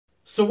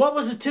So what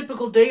was a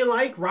typical day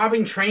like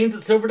robbing trains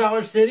at Silver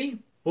Dollar City?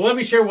 Well, let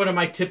me share one of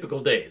my typical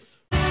days.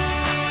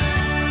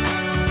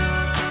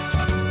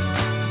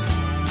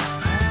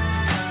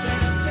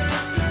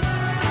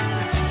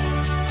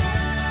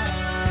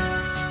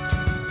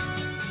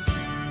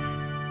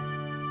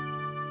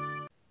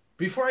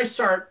 Before I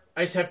start,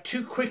 I just have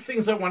two quick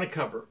things I want to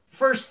cover.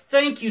 First,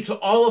 thank you to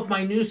all of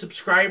my new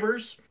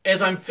subscribers.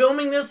 As I'm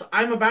filming this,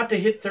 I'm about to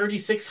hit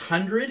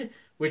 3,600,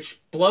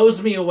 which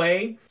blows me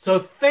away. So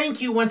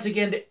thank you once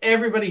again to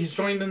everybody who's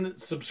joined in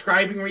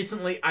subscribing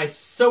recently. I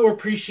so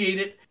appreciate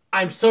it.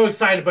 I'm so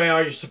excited by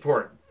all your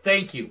support.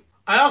 Thank you.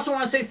 I also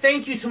want to say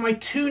thank you to my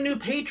two new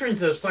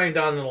patrons that have signed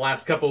on in the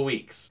last couple of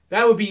weeks.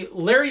 That would be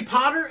Larry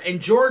Potter and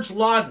George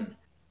Lawden.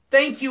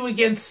 Thank you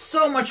again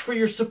so much for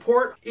your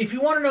support. If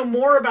you want to know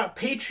more about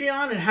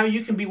Patreon and how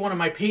you can be one of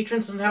my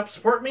patrons and help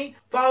support me,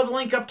 follow the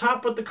link up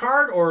top with the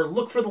card or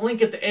look for the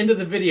link at the end of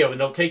the video and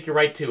it'll take you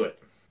right to it.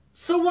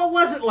 So what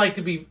was it like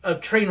to be a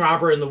train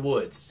robber in the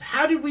woods?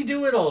 How did we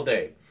do it all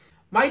day?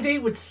 My day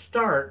would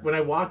start when I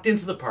walked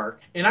into the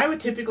park, and I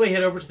would typically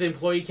head over to the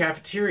employee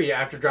cafeteria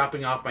after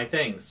dropping off my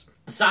things.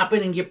 Stop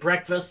in and get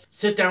breakfast,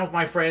 sit down with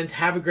my friends,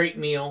 have a great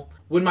meal.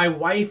 When my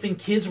wife and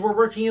kids were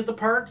working at the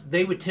park,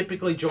 they would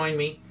typically join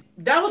me.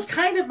 That was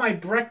kind of my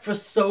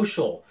breakfast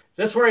social.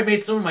 That's where I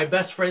made some of my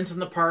best friends in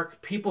the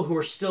park, people who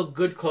are still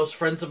good, close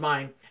friends of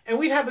mine. And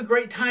we'd have a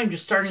great time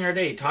just starting our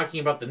day, talking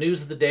about the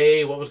news of the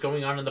day, what was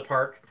going on in the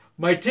park.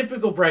 My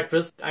typical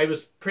breakfast, I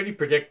was pretty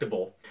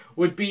predictable,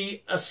 would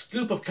be a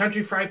scoop of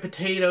country fried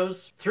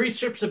potatoes, 3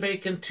 strips of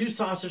bacon, 2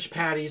 sausage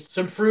patties,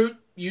 some fruit,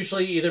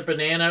 usually either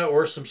banana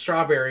or some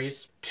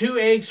strawberries, 2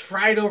 eggs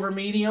fried over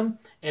medium,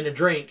 and a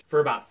drink for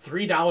about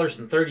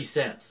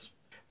 $3.30.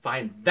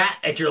 Find that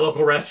at your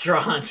local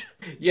restaurant.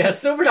 Yes,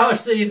 Silver Dollar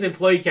City's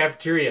employee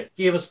cafeteria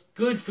gave us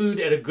good food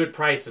at a good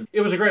price, and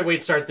it was a great way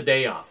to start the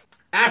day off.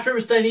 After I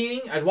was done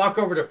eating, I'd walk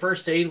over to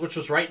First Aid, which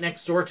was right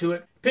next door to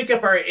it, pick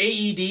up our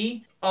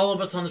AED. All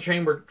of us on the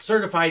train were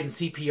certified in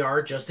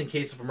CPR just in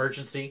case of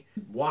emergency.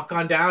 Walk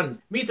on down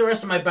and meet the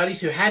rest of my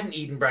buddies who hadn't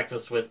eaten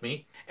breakfast with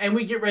me, and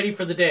we'd get ready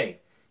for the day.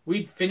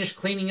 We'd finish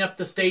cleaning up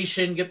the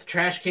station, get the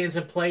trash cans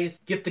in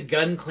place, get the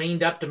gun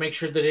cleaned up to make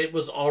sure that it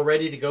was all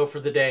ready to go for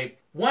the day.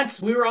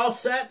 Once we were all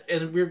set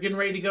and we were getting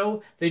ready to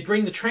go, they'd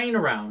bring the train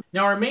around.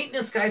 Now our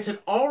maintenance guys had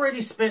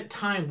already spent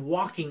time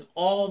walking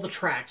all the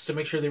tracks to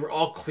make sure they were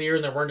all clear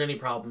and there weren't any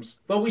problems.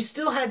 But we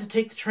still had to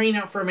take the train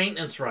out for a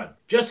maintenance run,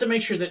 just to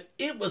make sure that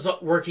it was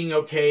working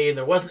okay and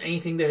there wasn't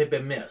anything that had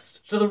been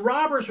missed. So the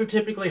robbers would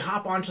typically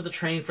hop onto the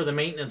train for the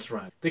maintenance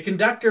run. The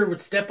conductor would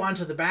step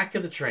onto the back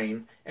of the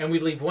train, and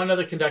we'd leave one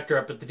other conductor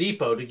up at the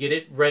depot to get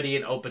it ready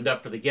and opened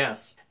up for the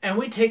guests. And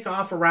we'd take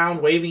off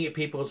around waving at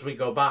people as we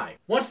go by.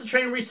 Once the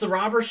train reached the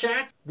robber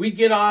shack, we'd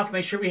get off,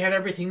 make sure we had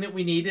everything that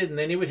we needed, and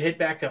then it would head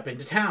back up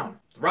into town.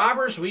 The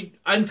robbers, we'd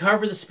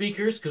uncover the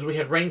speakers because we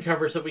had rain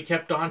covers that we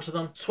kept onto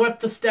them,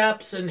 swept the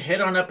steps, and head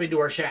on up into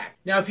our shack.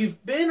 Now, if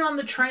you've been on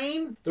the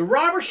train, the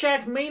robber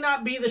shack may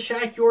not be the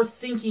shack you're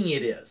thinking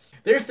it is.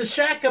 There's the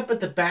shack up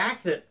at the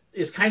back that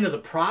is kind of the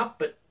prop,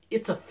 but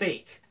it's a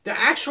fake. The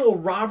actual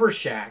robber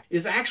shack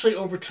is actually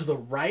over to the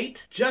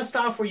right, just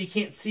off where you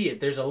can't see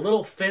it. There's a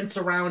little fence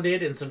around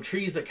it and some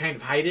trees that kind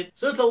of hide it,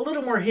 so it's a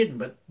little more hidden,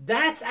 but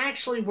that's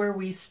actually where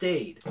we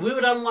stayed. We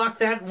would unlock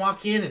that and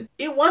walk in, and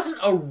it wasn't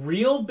a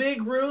real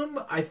big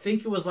room. I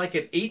think it was like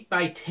an 8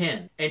 by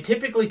 10, and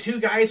typically 2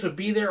 guys would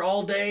be there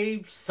all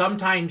day,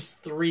 sometimes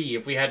 3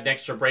 if we had an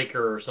extra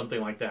breaker or something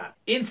like that.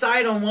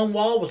 Inside on one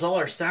wall was all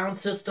our sound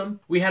system.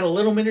 We had a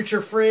little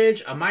miniature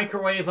fridge, a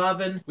microwave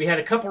oven. We had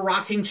a couple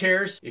rocking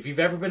chairs. If you've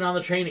ever been on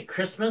the train at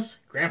Christmas,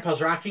 Grandpa's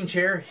rocking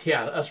chair,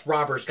 yeah, us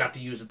robbers got to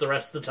use it the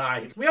rest of the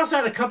time. We also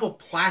had a couple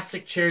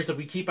plastic chairs that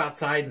we keep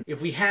outside, and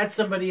if we had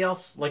somebody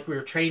else, like we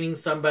were training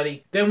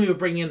somebody, then we would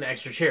bring in the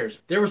extra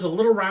chairs. There was a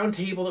little round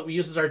table that we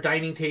used as our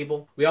dining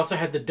table. We also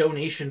had the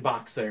donation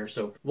box there,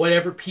 so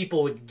whatever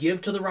people would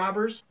give to the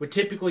robbers would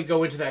typically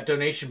go into that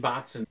donation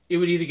box, and it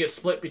would either get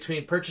split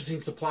between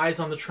purchasing supplies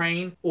on the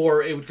train,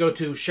 or it would go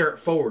to Share It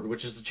Forward,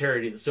 which is a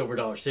charity that Silver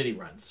Dollar City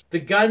runs. The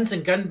guns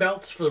and gun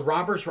belts for the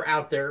robbers were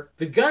out there.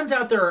 The guns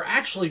out there are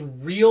actually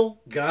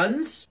real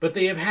guns, but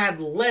they have had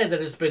lead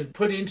that has been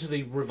put into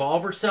the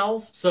revolver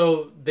cells,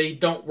 so they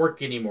don't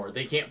work anymore.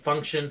 They can't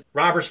function.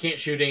 Robbers can't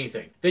shoot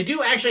anything. They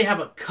do actually have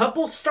a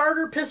couple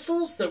starter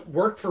pistols that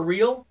work for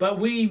real, but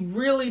we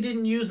really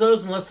didn't use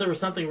those unless there was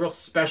something real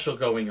special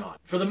going on.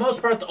 For the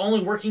most part, the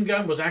only working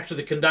gun was actually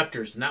the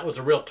conductor's, and that was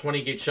a real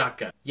 20-gauge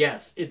shotgun.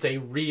 Yes, it's a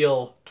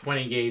real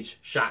 20-gauge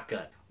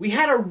shotgun. We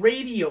had a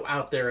radio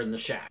out there in the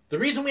shack. The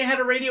reason we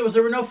had a radio was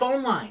there were no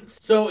phone lines.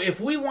 So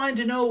if we wanted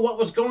to know what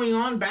was going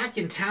on back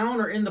in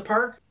town or in the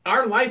park,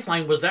 our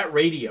lifeline was that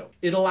radio.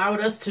 It allowed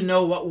us to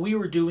know what we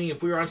were doing,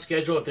 if we were on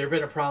schedule, if there had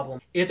been a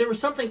problem. If there was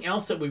something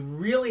else that we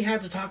really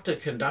had to talk to the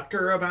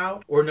conductor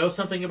about or know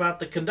something about,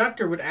 the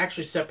conductor would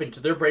actually step into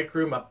their break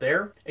room up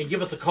there and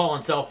give us a call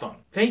on cell phone.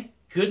 Thank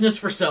goodness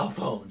for cell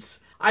phones.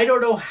 I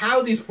don't know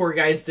how these poor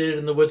guys did it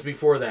in the woods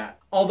before that.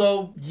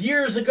 Although,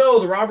 years ago,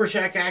 the robber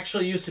shack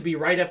actually used to be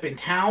right up in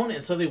town,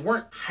 and so they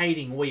weren't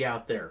hiding way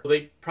out there.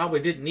 They probably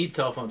didn't need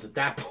cell phones at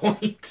that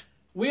point.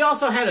 We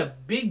also had a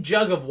big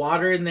jug of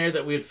water in there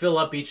that we would fill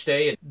up each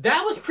day, and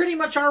that was pretty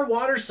much our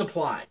water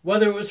supply.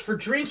 Whether it was for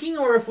drinking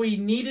or if we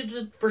needed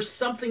it for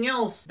something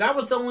else, that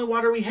was the only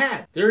water we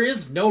had. There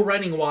is no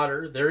running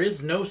water, there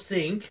is no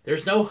sink,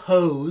 there's no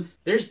hose,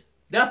 there's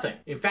nothing.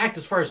 In fact,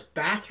 as far as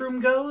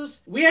bathroom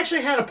goes, we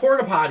actually had a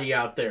porta potty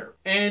out there.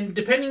 And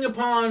depending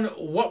upon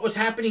what was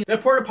happening, that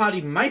porta potty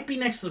might be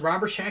next to the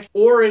robber shack,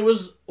 or it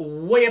was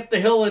way up the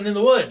hill and in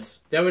the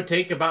woods. That would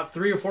take about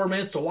 3 or 4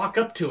 minutes to walk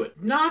up to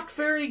it. Not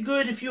very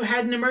good if you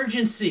had an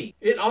emergency.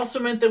 It also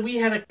meant that we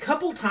had a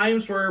couple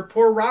times where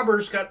poor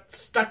robbers got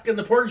stuck in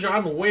the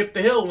porta-john way up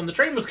the hill when the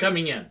train was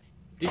coming in.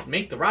 Didn't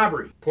make the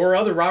robbery. Poor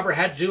other robber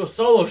had to do a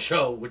solo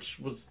show, which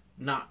was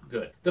not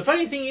good. The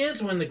funny thing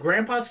is, when the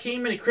grandpas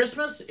came in at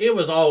Christmas, it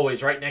was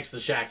always right next to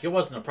the shack. It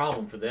wasn't a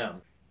problem for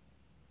them.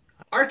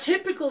 Our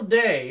typical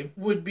day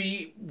would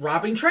be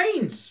robbing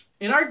trains.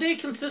 And our day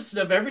consisted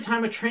of every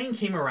time a train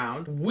came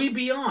around, we'd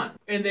be on.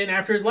 And then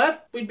after it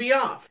left, we'd be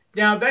off.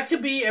 Now, that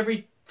could be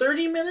every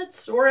 30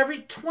 minutes or every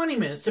 20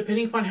 minutes,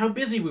 depending upon how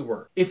busy we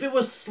were. If it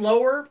was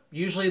slower,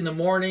 usually in the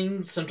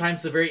morning,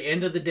 sometimes the very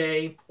end of the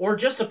day, or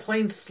just a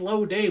plain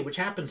slow day, which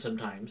happens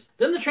sometimes,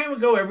 then the train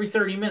would go every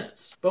 30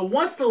 minutes. But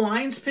once the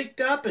lines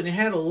picked up and it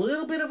had a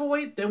little bit of a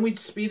wait, then we'd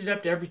speed it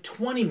up to every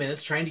 20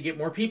 minutes trying to get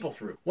more people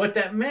through. What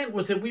that meant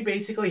was that we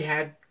basically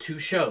had 2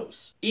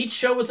 shows. Each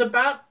show was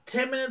about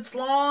 10 minutes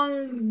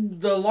long.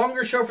 The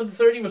longer show for the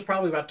 30 was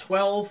probably about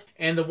 12,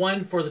 and the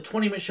one for the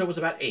 20-minute show was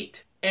about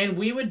 8. And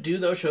we would do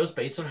those shows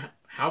based on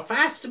how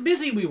fast and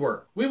busy we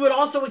were. We would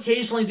also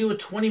occasionally do a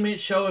 20-minute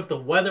show if the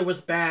weather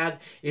was bad,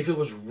 if it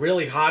was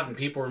really hot and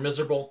people were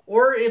miserable,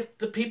 or if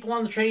the people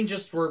on the train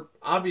just were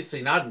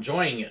obviously not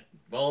enjoying it.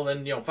 Well,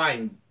 then,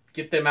 fine,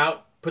 get them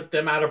out, put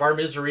them out of our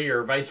misery,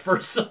 or vice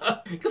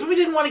versa. Because we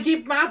didn't want to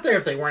keep them out there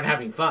if they weren't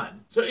having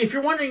fun. So if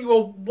you're wondering,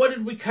 well, what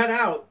did we cut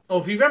out? Oh,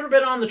 if you've ever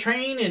been on the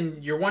train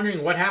and you're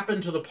wondering what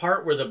happened to the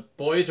part where the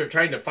boys are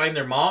trying to find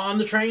their ma on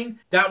the train,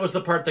 that was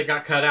the part that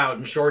got cut out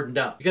and shortened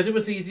up. Because it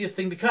was the easiest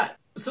thing to cut.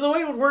 So the way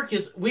it would work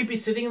is we'd be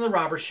sitting in the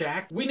robber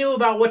shack. We knew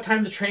about what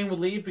time the train would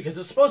leave because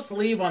it's supposed to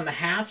leave on the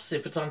halves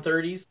if it's on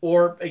 30s.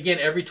 Or, again,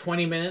 every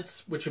 20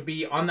 minutes, which would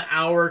be on the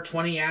hour,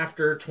 20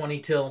 after, 20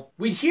 till.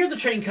 We'd hear the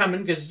train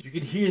coming because you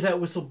could hear that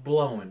whistle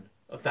blowing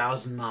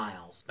 1,000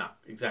 miles. Not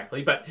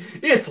exactly, but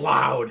it's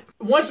loud.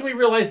 Once we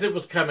realized it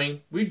was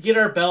coming, we'd get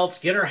our belts,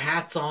 get our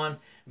hats on.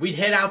 We'd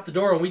head out the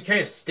door and we'd kind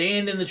of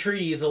stand in the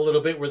trees a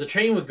little bit where the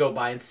train would go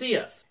by and see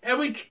us. And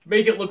we'd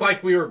make it look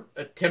like we were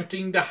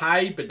attempting to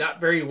hide, but not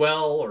very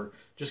well, or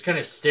just kind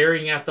of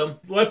staring at them.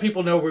 Let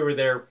people know we were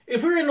there.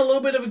 If we were in a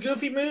little bit of a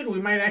goofy mood,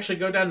 we might actually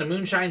go down to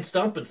Moonshine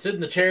Stump and sit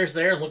in the chairs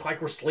there and look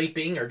like we're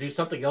sleeping or do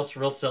something else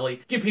real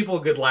silly. Give people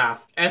a good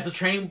laugh. As the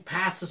train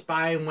passed us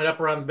by and went up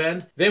around the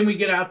bend, then we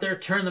get out there,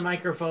 turn the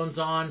microphones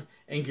on,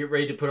 and get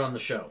ready to put on the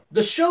show.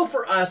 The show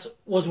for us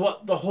was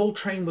what the whole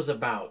train was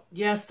about.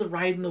 Yes, the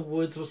ride in the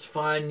woods was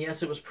fun.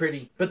 Yes, it was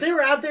pretty. But they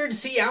were out there to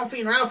see Alphie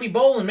and Ralphie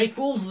Bolin make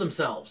fools of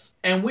themselves.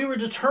 And we were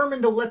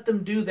determined to let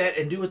them do that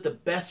and do it the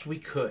best we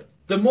could.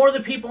 The more the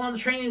people on the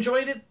train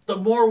enjoyed it, the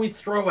more we'd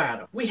throw at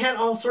them. We had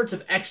all sorts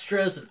of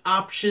extras and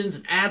options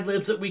and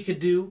ad-libs that we could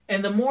do.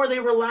 And the more they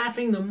were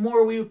laughing, the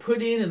more we would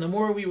put in and the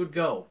more we would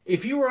go.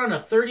 If you were on a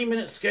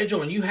 30-minute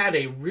schedule and you had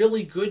a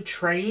really good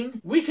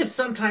train, we could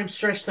sometimes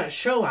stretch that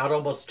show out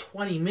almost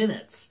 20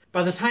 minutes.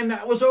 By the time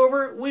that was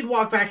over, we'd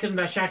walk back into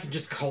that shack and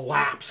just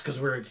collapse because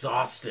we were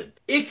exhausted.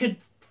 It could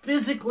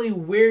physically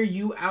wear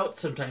you out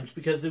sometimes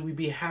because we'd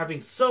be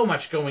having so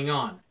much going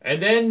on.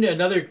 And then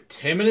another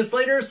 10 minutes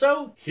later or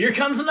so, here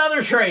comes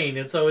another train.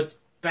 And so it's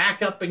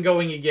back up and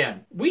going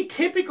again. We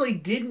typically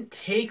didn't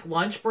take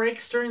lunch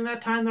breaks during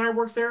that time that I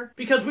worked there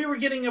because we were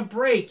getting a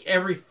break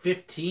every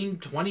 15,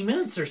 20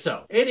 minutes or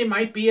so. And it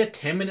might be a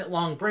 10-minute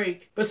long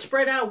break, but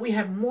spread out, we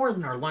have more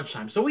than our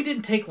lunchtime. So we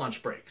didn't take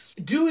lunch breaks.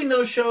 Doing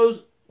those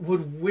shows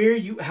would wear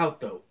you out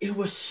though. It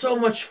was so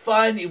much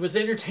fun. It was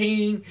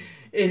entertaining.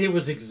 And it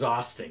was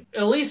exhausting.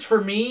 At least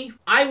for me,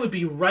 I would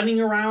be running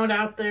around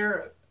out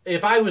there.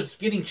 If I was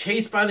getting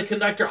chased by the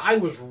conductor, I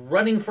was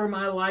running for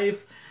my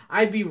life.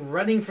 I'd be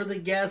running for the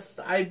guests.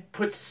 I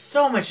put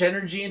so much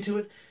energy into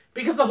it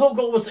because the whole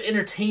goal was to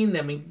entertain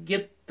them and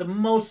get the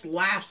most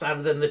laughs out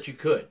of them that you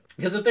could.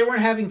 Because if they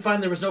weren't having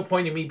fun, there was no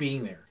point in me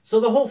being there.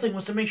 So the whole thing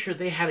was to make sure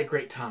they had a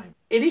great time.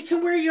 And it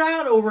can wear you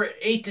out over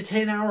 8 to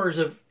 10 hours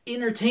of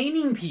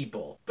entertaining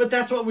people. But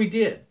that's what we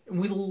did. And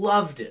we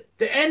loved it.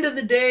 The end of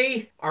the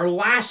day, our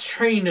last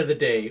train of the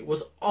day,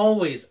 was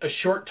always a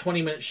short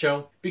 20-minute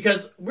show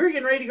because we were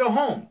getting ready to go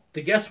home.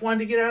 The guests wanted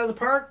to get out of the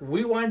park.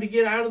 We wanted to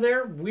get out of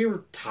there. We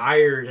were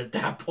tired at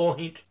that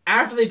point.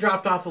 After they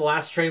dropped off the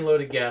last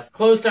trainload of guests,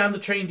 closed down the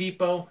train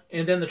depot,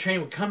 and then the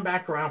train would come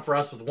back around for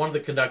us with one of the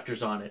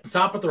conductors on it.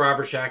 Stop at the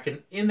robber shack,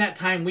 and in that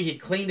time, we had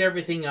cleaned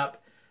everything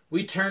up.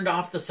 We turned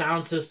off the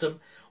sound system.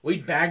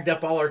 We'd bagged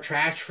up all our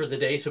trash for the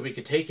day so we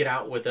could take it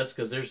out with us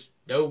because there's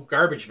no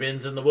garbage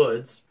bins in the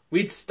woods.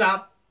 We'd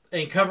stop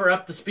and cover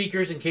up the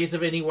speakers in case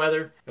of any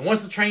weather. And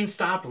once the train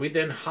stopped, we'd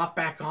then hop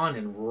back on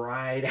and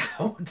ride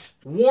out.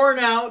 Worn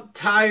out,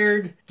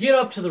 tired, get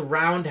up to the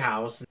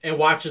roundhouse and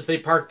watch as they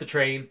park the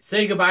train,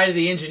 say goodbye to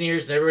the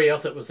engineers and everybody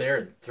else that was there,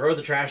 and throw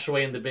the trash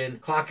away in the bin,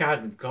 clock out,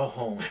 and go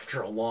home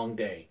after a long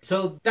day.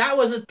 So that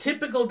was a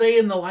typical day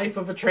in the life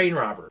of a train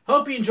robber.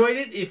 Hope you enjoyed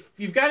it. If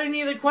you've got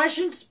any other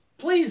questions,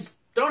 please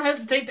don't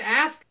hesitate to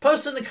ask.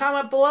 Post in the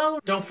comment below.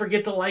 Don't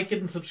forget to like it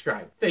and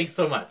subscribe. Thanks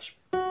so much.